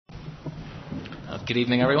Good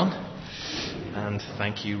evening, everyone, and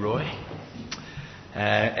thank you, Roy.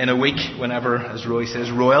 In a week, whenever, as Roy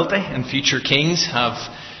says, royalty and future kings have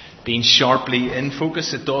been sharply in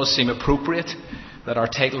focus, it does seem appropriate that our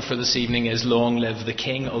title for this evening is Long Live the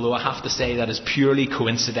King, although I have to say that is purely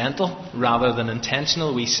coincidental rather than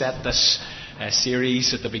intentional. We set this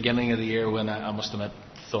series at the beginning of the year when I must admit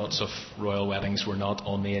thoughts of royal weddings were not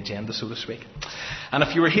on the agenda, so to speak. And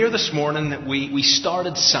if you were here this morning, we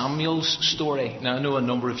started Samuel's story. Now, I know a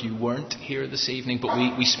number of you weren't here this evening,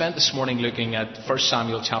 but we spent this morning looking at 1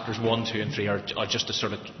 Samuel chapters 1, 2 and 3, or just to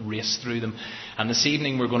sort of race through them. And this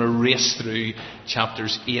evening we're going to race through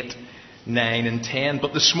chapters 8, 9 and 10.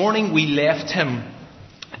 But this morning we left him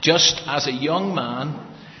just as a young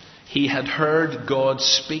man. He had heard God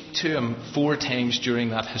speak to him 4 times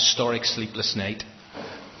during that historic sleepless night.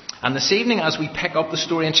 And this evening, as we pick up the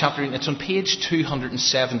story in chapter 8, it's on page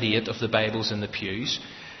 278 of the Bibles in the pews.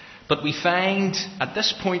 But we find, at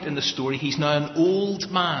this point in the story, he's now an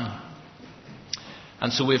old man.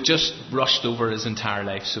 And so we've just brushed over his entire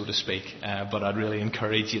life, so to speak. But I'd really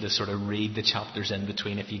encourage you to sort of read the chapters in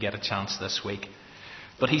between if you get a chance this week.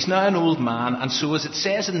 But he's now an old man, and so as it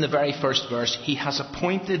says in the very first verse, he has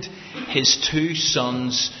appointed his 2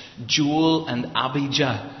 sons, Joel and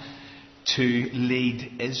Abijah, to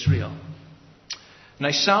lead Israel.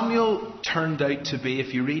 Now, Samuel turned out to be,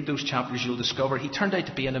 if you read those chapters, you'll discover he turned out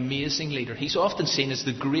to be an amazing leader. He's often seen as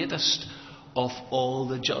the greatest of all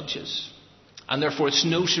the judges. And therefore, it's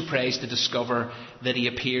no surprise to discover that he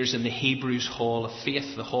appears in the Hebrews Hall of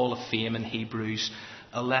Faith, the Hall of Fame in Hebrews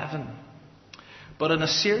 11. But in a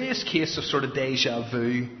serious case of sort of deja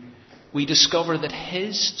vu, we discover that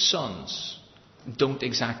his sons don't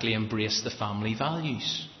exactly embrace the family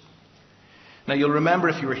values. Now, you'll remember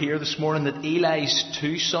if you were here this morning that Eli's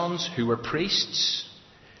 2 sons, who were priests,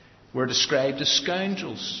 were described as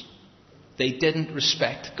scoundrels. They didn't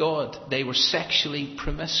respect God. They were sexually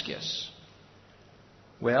promiscuous.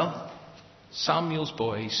 Well, Samuel's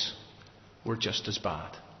boys were just as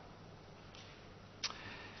bad.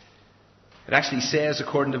 It actually says,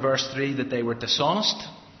 according to verse 3, that they were dishonest,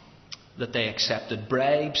 that they accepted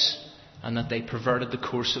bribes, and that they perverted the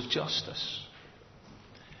course of justice.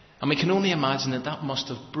 And we can only imagine that that must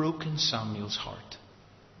have broken Samuel's heart.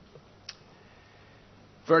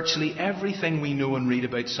 Virtually everything we know and read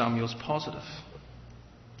about Samuel's positive.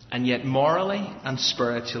 And yet morally and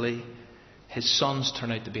spiritually, his sons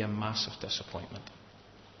turn out to be a massive disappointment.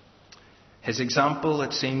 His example,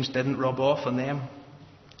 it seems, didn't rub off on them.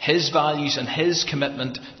 His values and his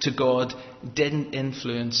commitment to God didn't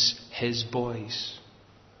influence his boys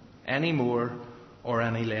any more or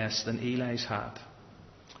any less than Eli's had.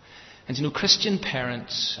 And you know, Christian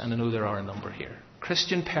parents, and I know there are a number here,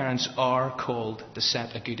 Christian parents are called to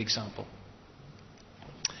set a good example.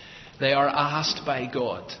 They are asked by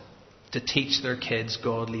God to teach their kids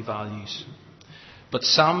godly values. But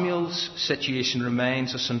Samuel's situation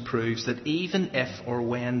reminds us and proves that even if or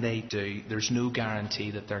when they do, there's no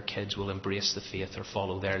guarantee that their kids will embrace the faith or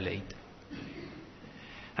follow their lead.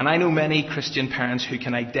 And I know many Christian parents who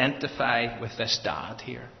can identify with this dad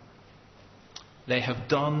here. They have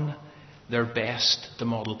done their best to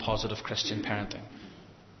model positive Christian parenting.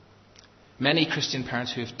 Many Christian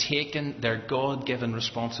parents who have taken their God-given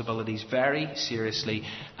responsibilities very seriously,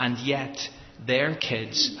 and yet their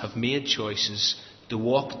kids have made choices to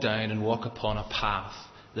walk down and walk upon a path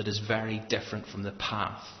that is very different from the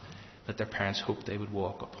path that their parents hoped they would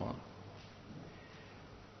walk upon.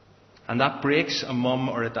 And that breaks a mum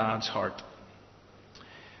or a dad's heart.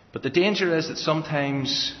 But the danger is that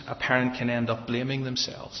sometimes a parent can end up blaming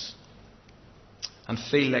themselves and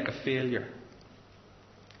feel like a failure,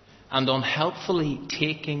 and unhelpfully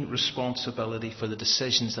taking responsibility for the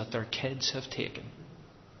decisions that their kids have taken.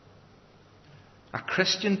 A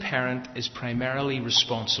Christian parent is primarily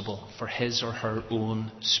responsible for his or her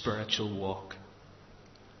own spiritual walk.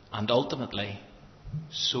 And ultimately,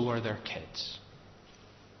 so are their kids.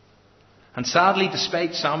 And sadly,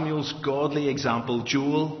 despite Samuel's godly example,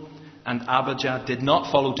 Joel and Abijah did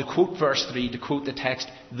not follow, to quote verse 3, to quote the text,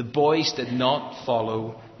 the boys did not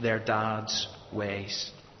follow their dad's ways.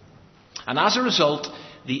 And as a result,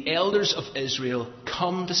 the elders of Israel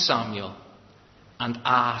come to Samuel and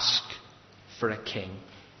ask for a king.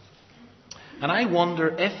 And I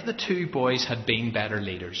wonder if the 2 boys had been better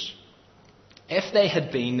leaders, if they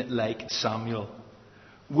had been like Samuel,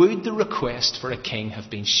 would the request for a king have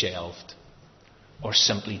been shelved or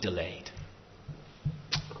simply delayed?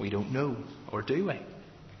 We don't know, or do we?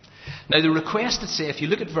 Now, the request, let's say, if you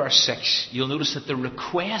look at verse 6, you'll notice that the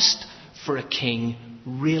request for a king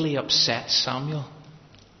really upset Samuel.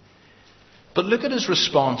 But look at his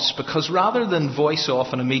response, because rather than voice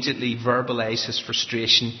off and immediately verbalize his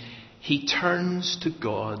frustration, he turns to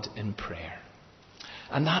God in prayer.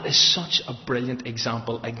 And that is such a brilliant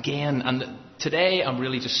example again. And today I'm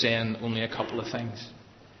really just saying only a couple of things.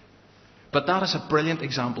 But that is a brilliant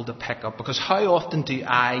example to pick up, because how often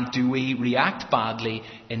do we react badly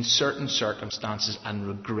in certain circumstances and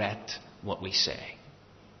regret what we say?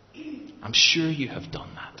 I'm sure you have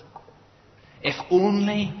done that. If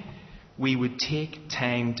only we would take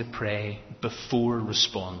time to pray before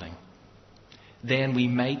responding, then we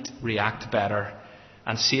might react better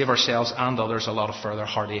and save ourselves and others a lot of further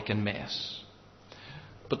heartache and mess.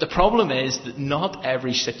 But the problem is that not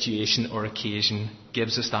every situation or occasion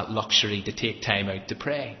gives us that luxury to take time out to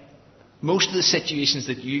pray. Most of the situations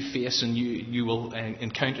that you face and you will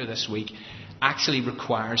encounter this week actually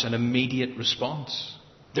requires an immediate response.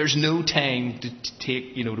 There's no time to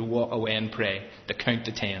take, to walk away and pray, to count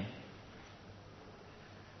to 10.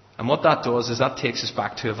 And what that does is that takes us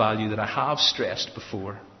back to a value that I have stressed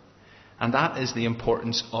before. And that is the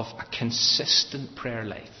importance of a consistent prayer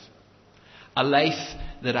life. A life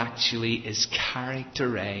that actually is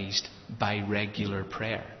characterized by regular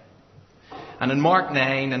prayer. And in Mark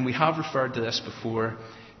 9, and we have referred to this before,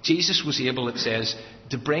 Jesus was able, it says,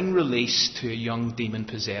 to bring release to a young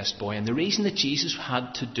demon-possessed boy. And the reason that Jesus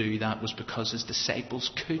had to do that was because his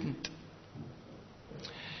disciples couldn't.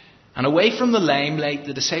 And away from the limelight,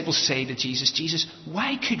 the disciples say to Jesus, Jesus,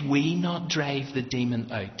 why could we not drive the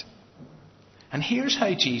demon out? And here's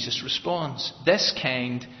how Jesus responds. This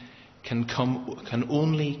kind can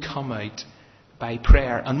only come out by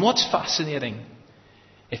prayer. And what's fascinating,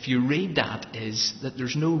 if you read that, is that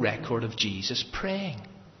there's no record of Jesus praying.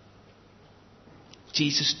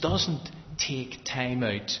 Jesus doesn't take time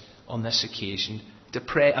out on this occasion to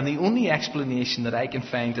pray. And the only explanation that I can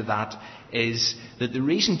find to that is that the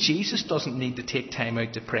reason Jesus doesn't need to take time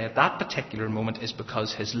out to pray at that particular moment is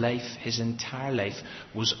because his life, his entire life,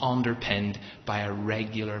 was underpinned by a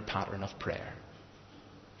regular pattern of prayer.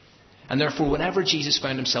 And therefore, whenever Jesus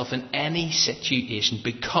found himself in any situation,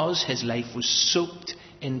 because his life was soaked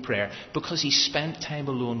in prayer, because he spent time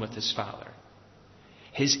alone with his Father,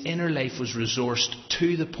 his inner life was resourced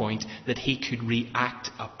to the point that he could react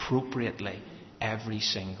appropriately every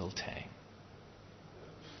single time.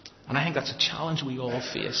 And I think that's a challenge we all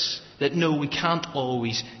face. That no, we can't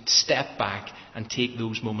always step back and take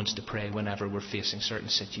those moments to pray whenever we're facing certain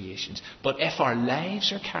situations. But if our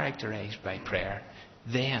lives are characterized by prayer,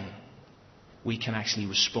 then we can actually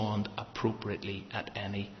respond appropriately at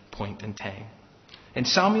any point in time. In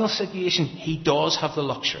Samuel's situation, he does have the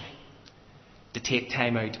luxury to take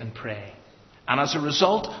time out and pray. And as a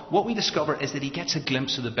result, what we discover is that he gets a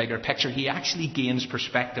glimpse of the bigger picture. He actually gains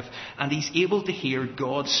perspective, and he's able to hear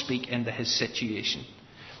God speak into his situation.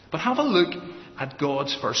 But have a look at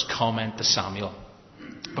God's first comment to Samuel,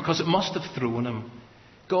 because it must have thrown him.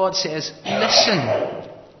 God says,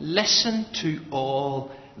 listen to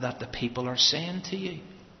all that the people are saying to you.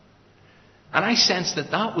 And I sense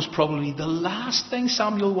that was probably the last thing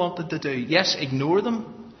Samuel wanted to do. Yes, ignore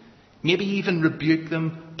them. Maybe even rebuke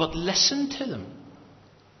them, but listen to them.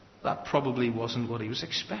 That probably wasn't what he was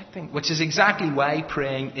expecting. Which is exactly why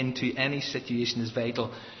praying into any situation is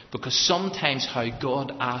vital. Because sometimes how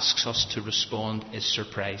God asks us to respond is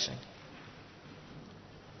surprising.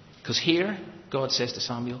 Because here, God says to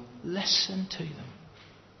Samuel, listen to them.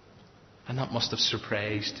 And that must have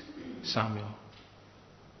surprised Samuel.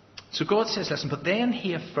 So God says, listen, but then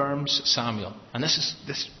he affirms Samuel. And this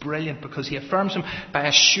is brilliant, because he affirms him by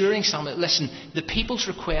assuring Samuel, listen, the people's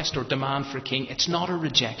request or demand for a king, it's not a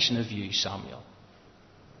rejection of you, Samuel.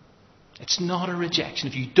 It's not a rejection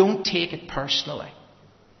of you. Don't take it personally.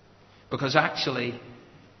 Because actually,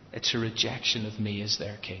 it's a rejection of me as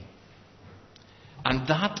their king. And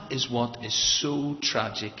that is what is so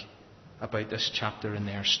tragic about this chapter in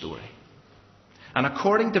their story. And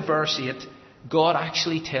according to verse 8, God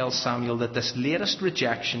actually tells Samuel that this latest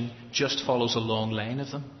rejection just follows a long line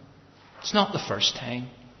of them. It's not the first time.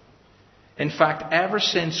 In fact, ever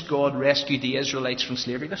since God rescued the Israelites from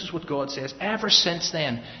slavery, this is what God says, ever since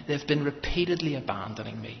then, they've been repeatedly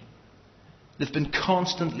abandoning me. They've been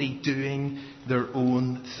constantly doing their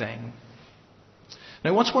own thing.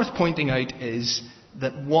 Now, what's worth pointing out is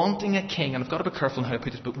that wanting a king, and I've got to be careful in how I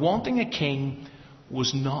put this, but wanting a king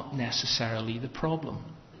was not necessarily the problem.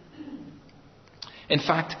 In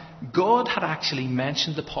fact, God had actually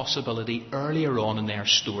mentioned the possibility earlier on in their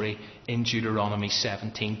story in Deuteronomy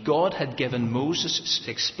 17. God had given Moses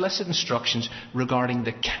explicit instructions regarding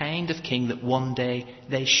the kind of king that one day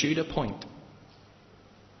they should appoint.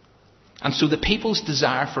 And so the people's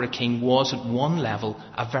desire for a king was at one level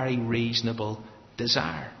a very reasonable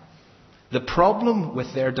desire. The problem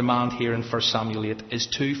with their demand here in 1 Samuel 8 is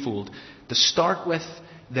twofold. To start with,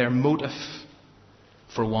 their motive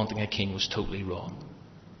for wanting a king was totally wrong.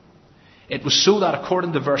 It was so that,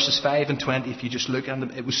 according to verses 5 and 20, if you just look at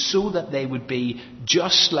them, it was so that they would be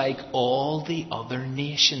just like all the other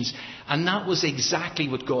nations. And that was exactly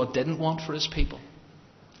what God didn't want for his people.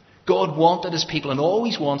 God wanted his people and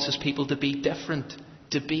always wants his people to be different,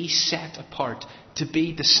 to be set apart, to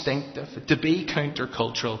be distinctive, to be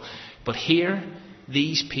countercultural. But here,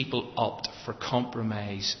 these people opt for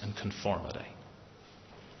compromise and conformity.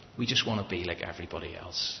 We just want to be like everybody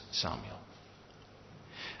else, Samuel.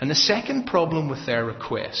 And the second problem with their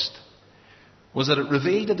request was that it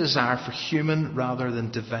revealed a desire for human rather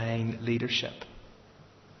than divine leadership.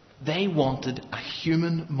 They wanted a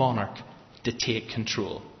human monarch to take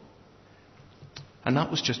control. And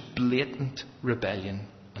that was just blatant rebellion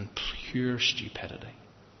and pure stupidity.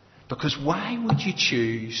 Because why would you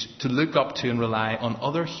choose to look up to and rely on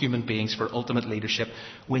other human beings for ultimate leadership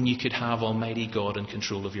when you could have Almighty God in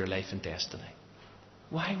control of your life and destiny?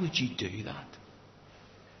 Why would you do that?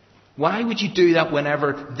 Why would you do that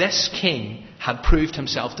whenever this king had proved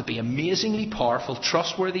himself to be amazingly powerful,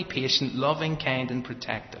 trustworthy, patient, loving, kind and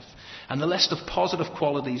protective? And the list of positive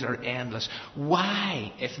qualities are endless.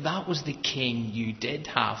 Why, if that was the king you did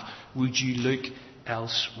have, would you look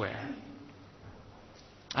elsewhere?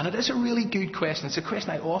 And it is a really good question. It's a question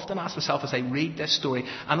I often ask myself as I read this story.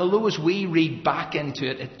 And although as we read back into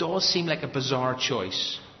it, it does seem like a bizarre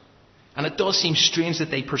choice. And it does seem strange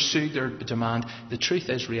that they pursued their demand. The truth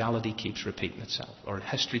is, reality keeps repeating itself, or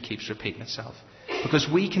history keeps repeating itself. Because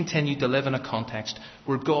we continue to live in a context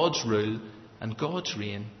where God's rule and God's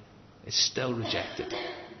reign is still rejected.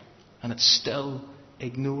 And it's still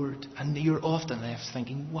ignored. And you're often left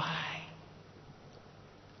thinking, why?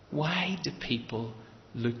 Why do people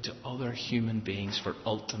look to other human beings for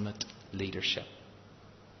ultimate leadership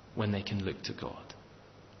when they can look to God?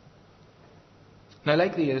 Now,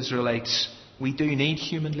 like the Israelites, we do need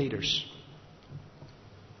human leaders.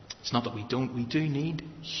 It's not that we don't. We do need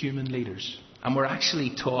human leaders. And we're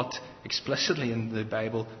actually taught explicitly in the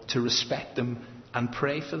Bible to respect them and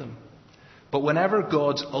pray for them. But whenever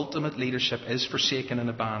God's ultimate leadership is forsaken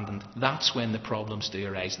and abandoned, that's when the problems do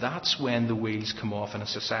arise. That's when the wheels come off in a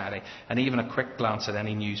society. And even a quick glance at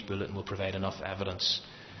any news bulletin will provide enough evidence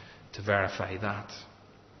to verify that.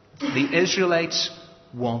 The Israelites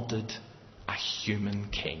wanted a human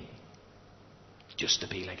king, just to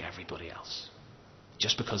be like everybody else,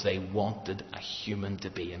 just because they wanted a human to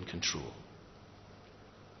be in control.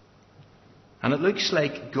 And it looks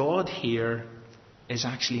like God here is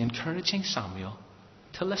actually encouraging Samuel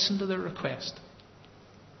to listen to their request.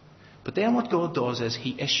 But then what God does is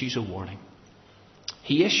he issues a warning.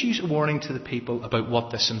 He issues a warning to the people about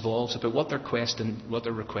what this involves, about what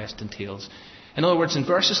their request entails. In other words, in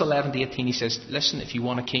verses 11 to 18 he says, listen, if you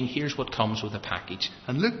want a king, here's what comes with a package.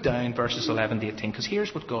 And look down verses 11 to 18, because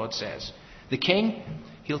here's what God says. The king,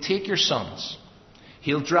 he'll take your sons.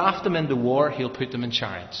 He'll draft them into war. He'll put them in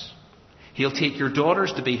chariots. He'll take your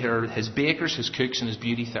daughters to be his bakers, his cooks and his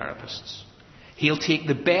beauty therapists. He'll take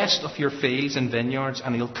the best of your fields and vineyards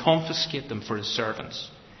and he'll confiscate them for his servants.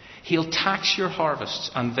 He'll tax your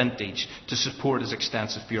harvests and vintage to support his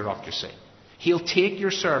extensive bureaucracy. He'll take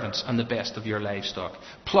your servants and the best of your livestock.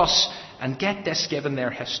 Plus, and get this given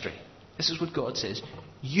their history, this is what God says,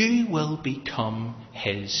 you will become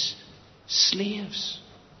his slaves.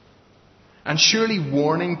 And surely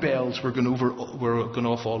warning bells were going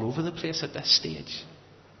off all over the place at this stage.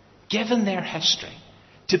 Given their history,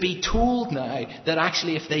 to be told now that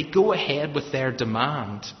actually if they go ahead with their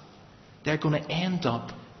demand, they're going to end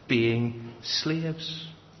up being slaves.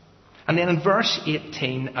 And then in verse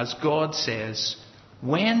 18, as God says,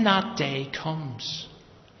 when that day comes,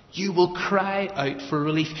 you will cry out for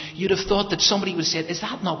relief. You'd have thought that somebody would say, is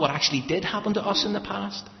that not what actually did happen to us in the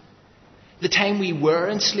past? The time we were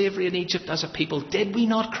in slavery in Egypt as a people, did we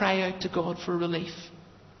not cry out to God for relief?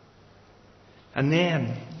 And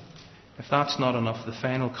then, if that's not enough, the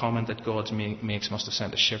final comment that God makes must have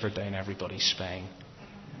sent a shiver down everybody's spine.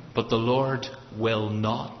 But the Lord will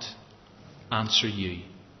not answer you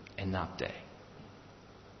in that day.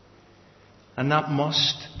 And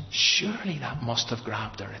surely that must have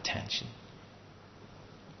grabbed their attention.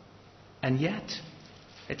 And yet,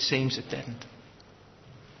 it seems it didn't.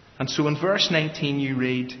 And so in verse 19 you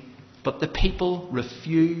read, but the people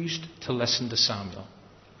refused to listen to Samuel,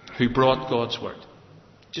 who brought God's word.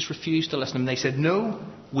 Just refused to listen to him. They said, no,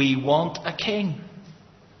 we want a king.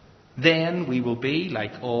 Then we will be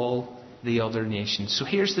like all the other nations. So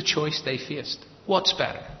here's the choice they faced. What's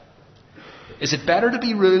better? Is it better to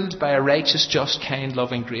be ruled by a righteous, just, kind,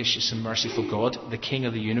 loving, gracious and merciful God, the King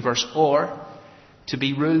of the universe, or to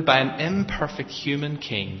be ruled by an imperfect human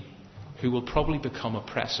king who will probably become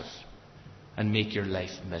oppressive and make your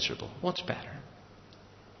life miserable? What's better?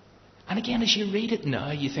 And again, as you read it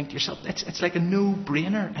now, you think to yourself, it's like a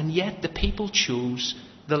no-brainer, and yet the people chose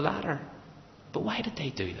the latter. But why did they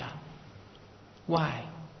do that? Why?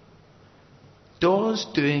 Does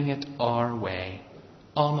doing it our way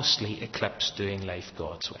honestly eclipse doing life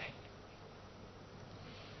God's way?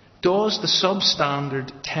 Does the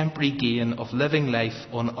substandard temporary gain of living life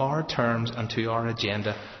on our terms and to our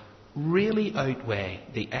agenda really outweigh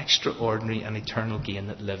the extraordinary and eternal gain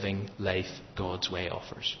that living life God's way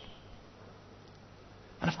offers?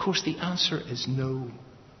 And of course the answer is no.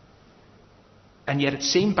 And yet it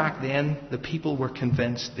seemed back then the people were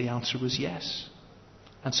convinced the answer was yes.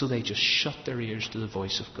 And so they just shut their ears to the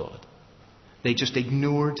voice of God. They just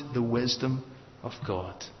ignored the wisdom of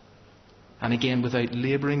God. And again, without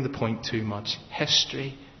labouring the point too much,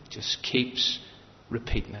 history just keeps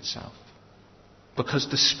repeating itself. Because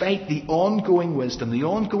despite the ongoing wisdom, the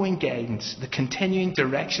ongoing guidance, the continuing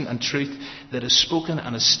direction and truth that is spoken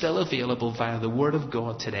and is still available via the Word of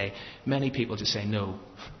God today, many people just say, no,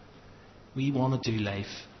 we want to do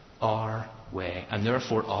life our way, and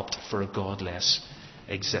therefore opt for a godless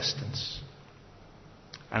existence.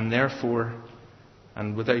 And therefore,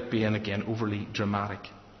 and without being again overly dramatic,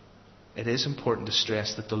 it is important to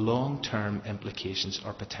stress that the long-term implications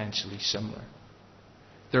are potentially similar.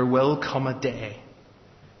 There will come a day,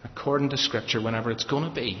 according to Scripture, whenever it's going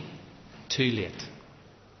to be too late.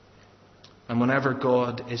 And whenever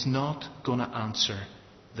God is not going to answer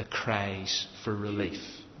the cries for relief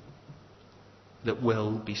that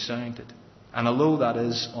will be sounded. And although that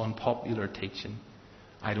is unpopular teaching,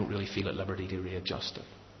 I don't really feel at liberty to readjust it.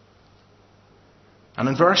 And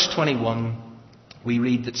in verse 21, we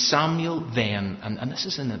read that Samuel then, and this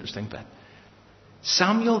is an interesting bit,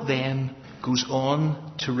 Samuel then goes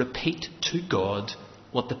on to repeat to God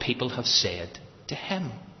what the people have said to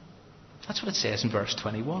him. That's what it says in verse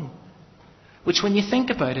 21. Which, when you think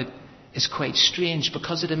about it, is quite strange,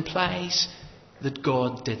 because it implies that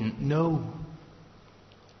God didn't know.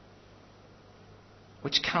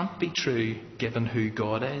 Which can't be true given who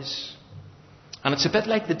God is. And it's a bit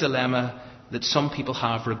like the dilemma that some people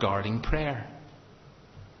have regarding prayer.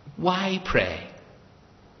 Why pray?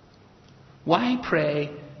 Why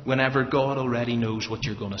pray whenever God already knows what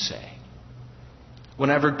you're going to say?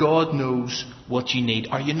 Whenever God knows what you need,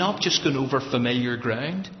 are you not just going over familiar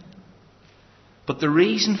ground? But the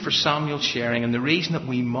reason for Samuel sharing, and the reason that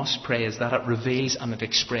we must pray, is that it reveals and it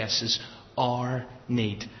expresses our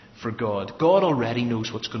need for God. God already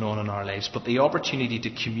knows what's going on in our lives, but the opportunity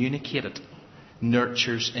to communicate it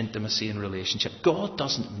nurtures intimacy and relationship. God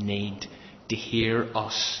doesn't need to hear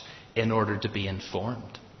us in order to be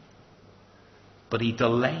informed. But He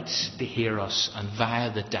delights to hear us, and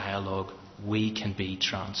via the dialogue we can be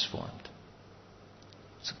transformed.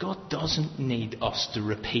 So God doesn't need us to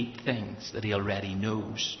repeat things that He already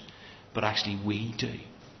knows, but actually we do.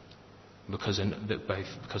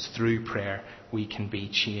 Because through prayer we can be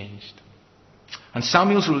changed. And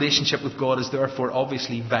Samuel's relationship with God is therefore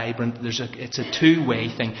obviously vibrant. It's a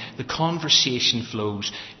two-way thing. The conversation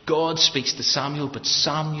flows. God speaks to Samuel, but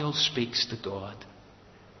Samuel speaks to God.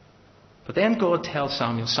 But then God tells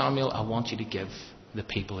Samuel, Samuel, I want you to give the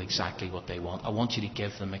people exactly what they want. I want you to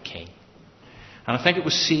give them a king. And I think it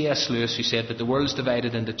was C.S. Lewis who said that the world is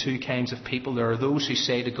divided into two kinds of people. There are those who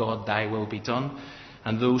say to God, thy will be done,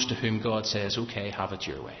 and those to whom God says, okay, have it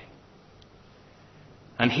your way.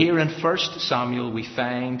 And here in 1 Samuel we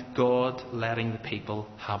find God letting the people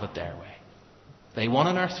have it their way. They want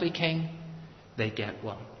an earthly king, they get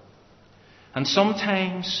one. And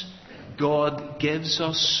sometimes God gives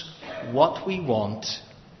us what we want,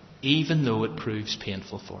 even though it proves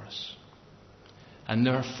painful for us. And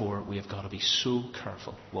therefore we have got to be so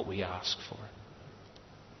careful what we ask for.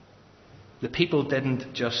 The people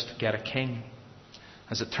didn't just get a king.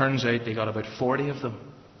 As it turns out, they got about 40 of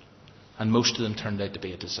them. And most of them turned out to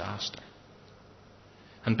be a disaster.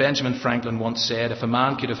 And Benjamin Franklin once said, if a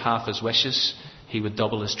man could have half his wishes, he would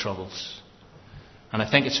double his troubles. And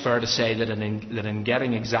I think it's fair to say that in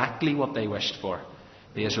getting exactly what they wished for,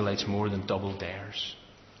 the Israelites more than doubled theirs.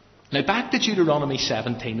 Now back to Deuteronomy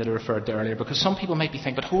 17 that I referred to earlier, because some people might be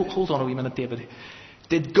thinking, but hold on a wee minute, David.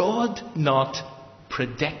 Did God not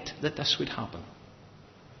predict that this would happen?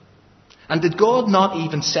 And did God not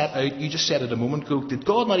even set out, you just said it a moment ago, did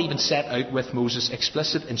God not even set out with Moses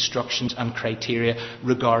explicit instructions and criteria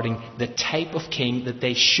regarding the type of king that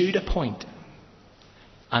they should appoint?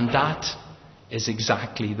 And that is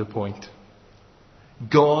exactly the point.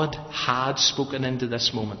 God had spoken into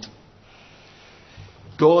this moment.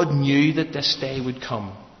 God knew that this day would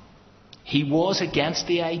come. He was against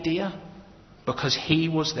the idea because he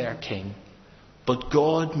was their king. But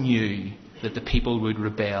God knew that the people would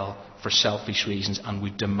rebel for selfish reasons and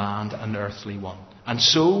would demand an earthly one. And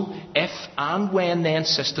so, if and when they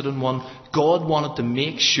insisted on one, God wanted to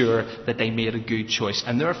make sure that they made a good choice.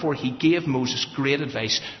 And therefore he gave Moses great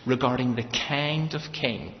advice regarding the kind of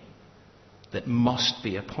king that must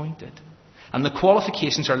be appointed. And the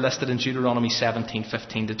qualifications are listed in Deuteronomy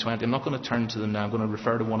 17:15-20. I'm not going to turn to them now. I'm going to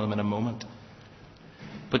refer to one of them in a moment.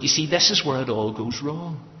 But you see, this is where it all goes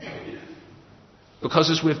wrong.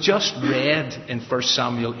 Because as we've just read in 1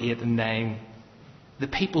 Samuel 8 and 9, the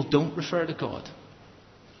people don't refer to God.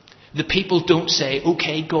 The people don't say,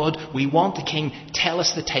 okay, God, we want a king. Tell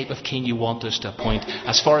us the type of king you want us to appoint.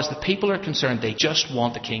 As far as the people are concerned, they just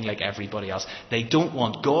want a king like everybody else. They don't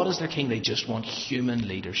want God as their king. They just want human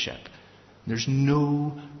leadership. There's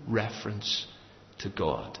no reference to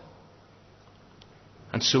God.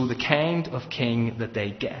 And so the kind of king that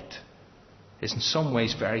they get is in some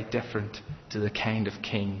ways very different to the kind of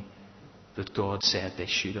king that God said they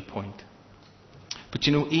should appoint. But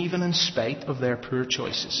you know, even in spite of their poor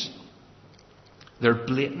choices, their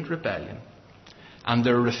blatant rebellion, and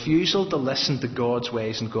their refusal to listen to God's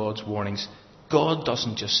ways and God's warnings, God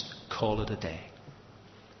doesn't just call it a day.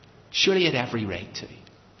 Surely he had every right to.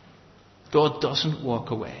 God doesn't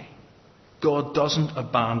walk away. God doesn't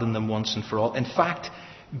abandon them once and for all. In fact,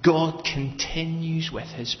 God continues with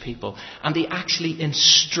his people. And he actually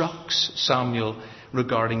instructs Samuel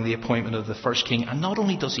regarding the appointment of the first king. And not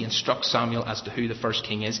only does he instruct Samuel as to who the first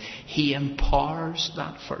king is, he empowers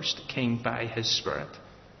that first king by his Spirit.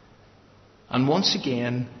 And once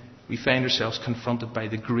again, we find ourselves confronted by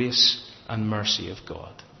the grace and mercy of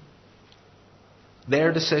God.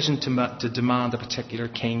 Their decision to demand a particular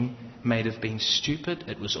king might have been stupid,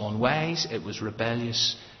 it was unwise, it was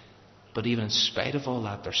rebellious. But even in spite of all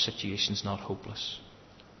that, their situation's not hopeless.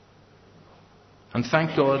 And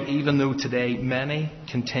thank God, even though today many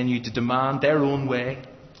continue to demand their own way,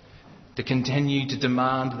 to continue to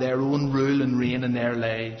demand their own rule and reign in their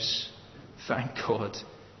lives, thank God,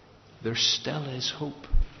 there still is hope.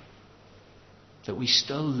 That we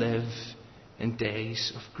still live in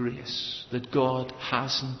days of grace. That God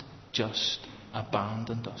hasn't just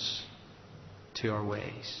abandoned us to our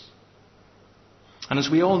ways. And as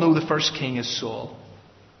we all know, the first king is Saul.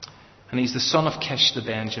 And he's the son of Kish the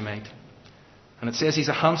Benjamite. And it says he's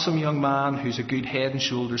a handsome young man who's a good head and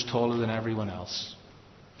shoulders taller than everyone else.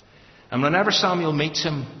 And whenever Samuel meets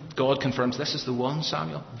him, God confirms, this is the one,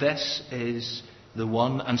 Samuel. This is the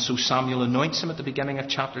one. And so Samuel anoints him at the beginning of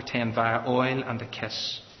chapter 10 via oil and a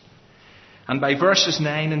kiss. And by verses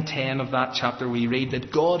 9 and 10 of that chapter we read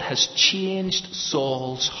that God has changed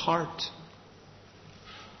Saul's heart.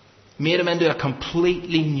 Made him into a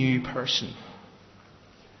completely new person.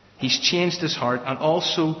 He's changed his heart, and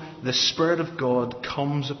also the Spirit of God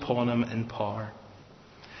comes upon him in power.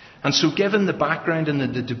 And so given the background and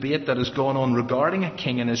the debate that has gone on regarding a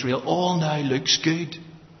king in Israel, all now looks good.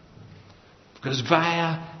 Because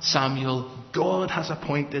via Samuel, God has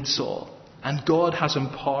appointed Saul, and God has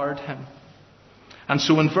empowered him. And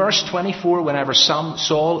so in verse 24, whenever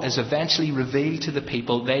Saul is eventually revealed to the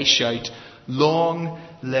people, they shout, "Long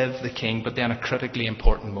live the king." But then a critically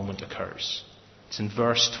important moment occurs. It's in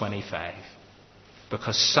verse 25.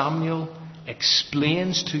 Because Samuel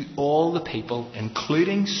explains to all the people,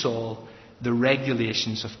 including Saul, the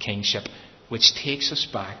regulations of kingship, which takes us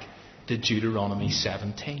back to Deuteronomy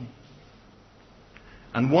 17.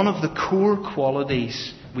 And one of the core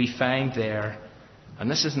qualities we find there,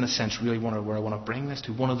 and this is in a sense really where I want to bring this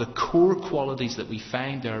to, one of the core qualities that we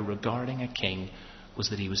find there regarding a king was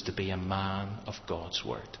that he was to be a man of God's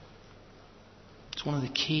word. It's one of the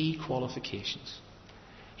key qualifications.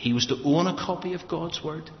 He was to own a copy of God's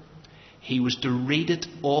word. He was to read it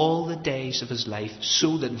all the days of his life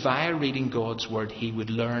so that via reading God's word he would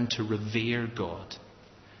learn to revere God.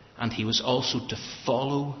 And he was also to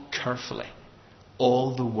follow carefully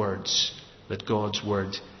all the words that God's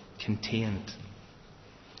word contained.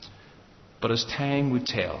 But as time would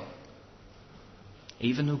tell,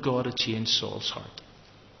 even though God had changed Saul's heart,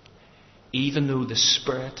 even though the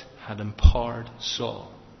Spirit had empowered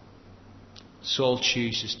Saul, Saul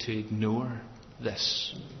chooses to ignore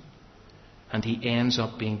this. And he ends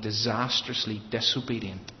up being disastrously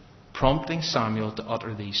disobedient, prompting Samuel to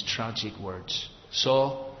utter these tragic words.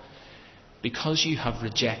 Saul, because you have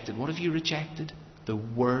rejected, what have you rejected? The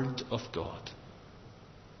word of God.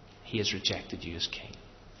 He has rejected you as king.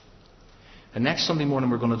 And next Sunday morning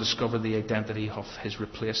we're going to discover the identity of his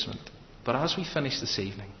replacement. But as we finish this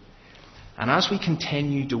evening, and as we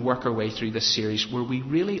continue to work our way through this series where we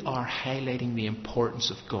really are highlighting the importance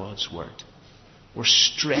of God's word, we're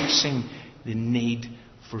stressing the need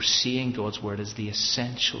for seeing God's word as the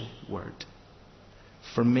essential word.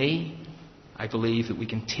 For me, I believe that we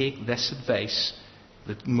can take this advice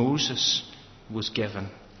that Moses was given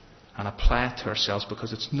and apply it to ourselves,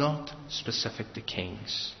 because it's not specific to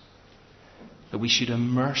kings. That we should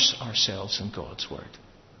immerse ourselves in God's word.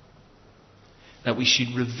 That we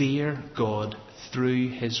should revere God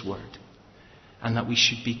through his word. And that we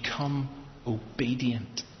should become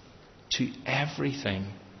obedient to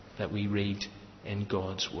everything that we read in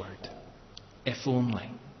God's word. If only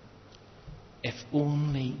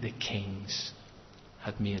the kings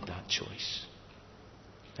had made that choice,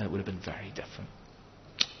 then it would have been very different.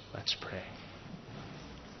 Let's pray.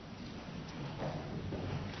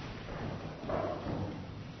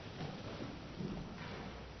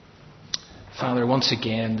 Father, once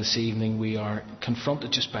again this evening we are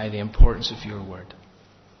confronted just by the importance of your word.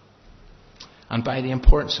 And by the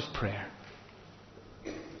importance of prayer.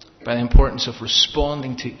 By the importance of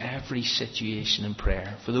responding to every situation in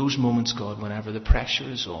prayer. For those moments, God, whenever the pressure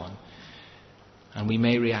is on and we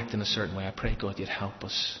may react in a certain way, I pray, God, you'd help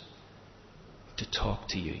us to talk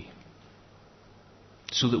to you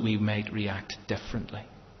so that we might react differently.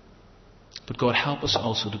 But God, help us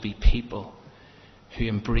also to be people who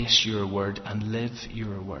embrace your word and live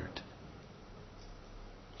your word.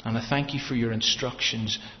 And I thank you for your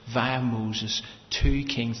instructions via Moses to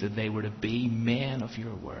kings that they were to be men of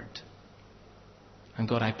your word. And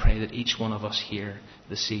God, I pray that each one of us here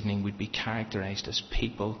this evening would be characterized as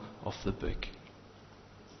people of the book.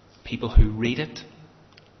 People who read it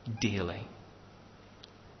daily.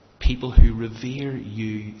 People who revere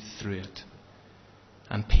you through it.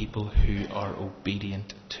 And people who are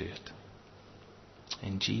obedient to it.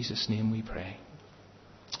 In Jesus' name we pray.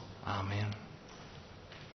 Amen.